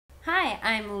Hi,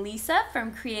 I'm Lisa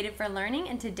from Creative for Learning,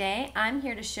 and today I'm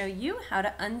here to show you how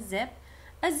to unzip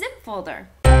a zip folder.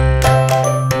 A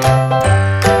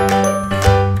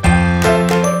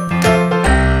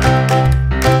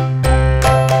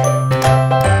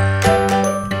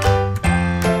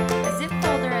zip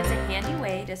folder is a handy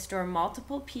way to store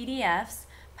multiple PDFs,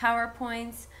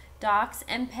 PowerPoints, docs,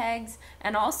 MPEGs,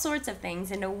 and all sorts of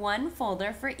things into one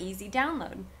folder for easy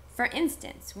download. For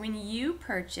instance, when you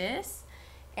purchase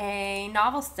a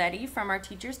novel study from our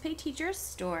Teachers Pay Teachers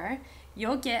store,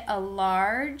 you'll get a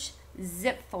large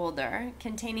zip folder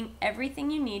containing everything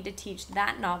you need to teach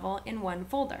that novel in one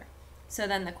folder. So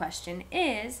then the question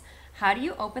is, how do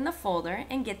you open the folder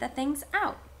and get the things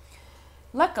out?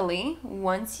 Luckily,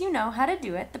 once you know how to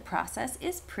do it, the process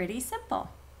is pretty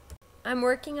simple. I'm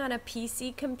working on a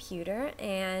PC computer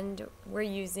and we're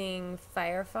using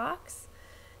Firefox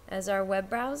as our web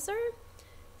browser.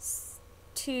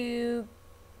 To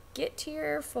get to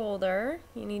your folder,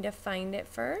 you need to find it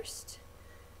first,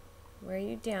 where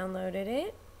you downloaded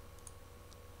it,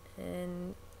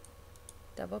 and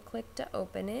double click to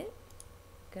open it.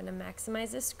 I'm going to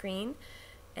maximize the screen,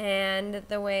 and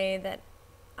the way that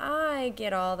I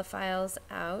get all the files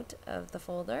out of the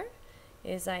folder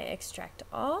is I extract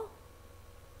all,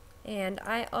 and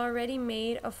I already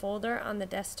made a folder on the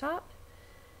desktop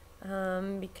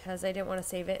because I didn't want to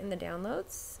save it in the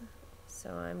downloads.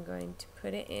 So I'm going to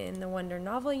put it in the Wonder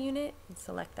Novel unit and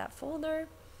select that folder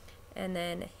and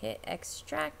then hit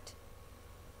extract.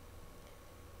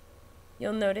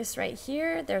 You'll notice right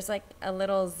here there's like a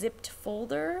little zipped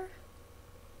folder,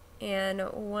 and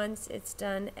once it's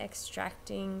done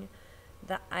extracting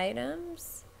the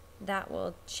items, that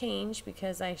will change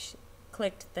because I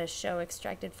clicked the show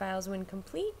extracted files when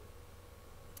complete.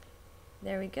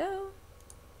 There we go.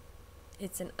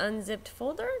 It's an unzipped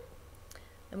folder.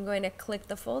 I'm going to click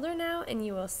the folder now and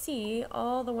you will see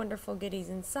all the wonderful goodies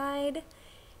inside,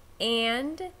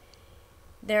 and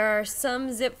there are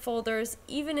some zip folders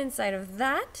even inside of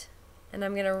that, and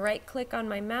I'm going to right click on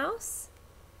my mouse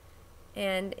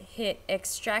and hit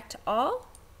extract all.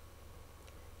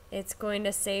 It's going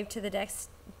to save to the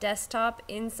desktop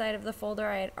inside of the folder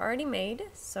I had already made,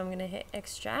 so I'm going to hit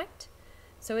extract.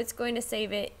 So it's going to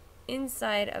save it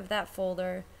inside of that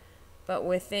folder but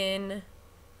within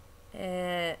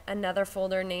another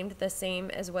folder named the same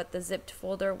as what the zipped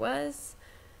folder was,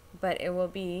 but it will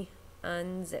be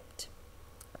unzipped.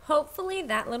 Hopefully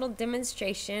that little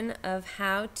demonstration of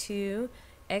how to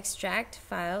extract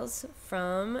files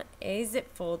from a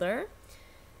zip folder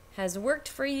has worked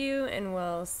for you and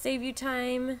will save you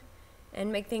time and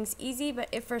make things easy. But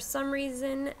if for some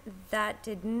reason that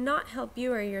did not help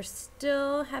you or you're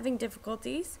still having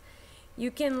difficulties,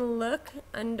 you can look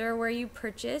under where you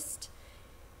purchased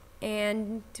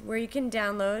and where you can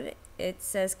download. It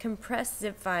says compressed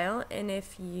zip file, and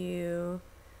if you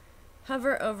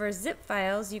hover over zip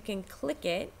files, you can click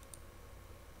it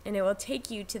and it will take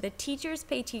you to the Teachers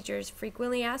Pay Teachers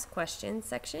Frequently Asked Questions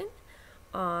section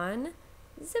on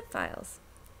zip files,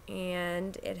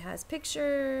 and it has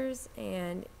pictures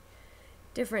and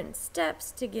different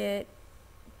steps to get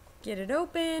it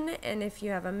open. And if you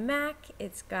have a Mac,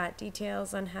 it's got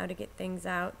details on how to get things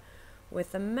out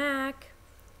with a Mac.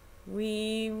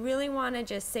 We really want to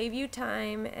just save you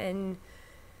time, and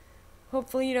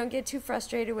hopefully you don't get too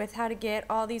frustrated with how to get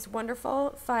all these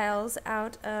wonderful files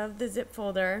out of the zip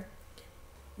folder.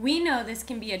 We know this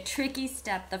can be a tricky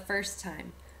step the first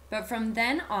time, but from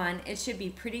then on it should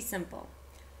be pretty simple.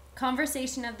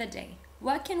 Conversation of the day.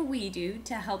 What can we do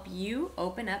to help you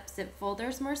open up zip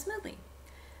folders more smoothly?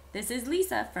 This is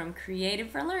Lisa from Creative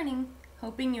for Learning,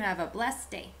 hoping you have a blessed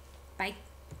day. Bye.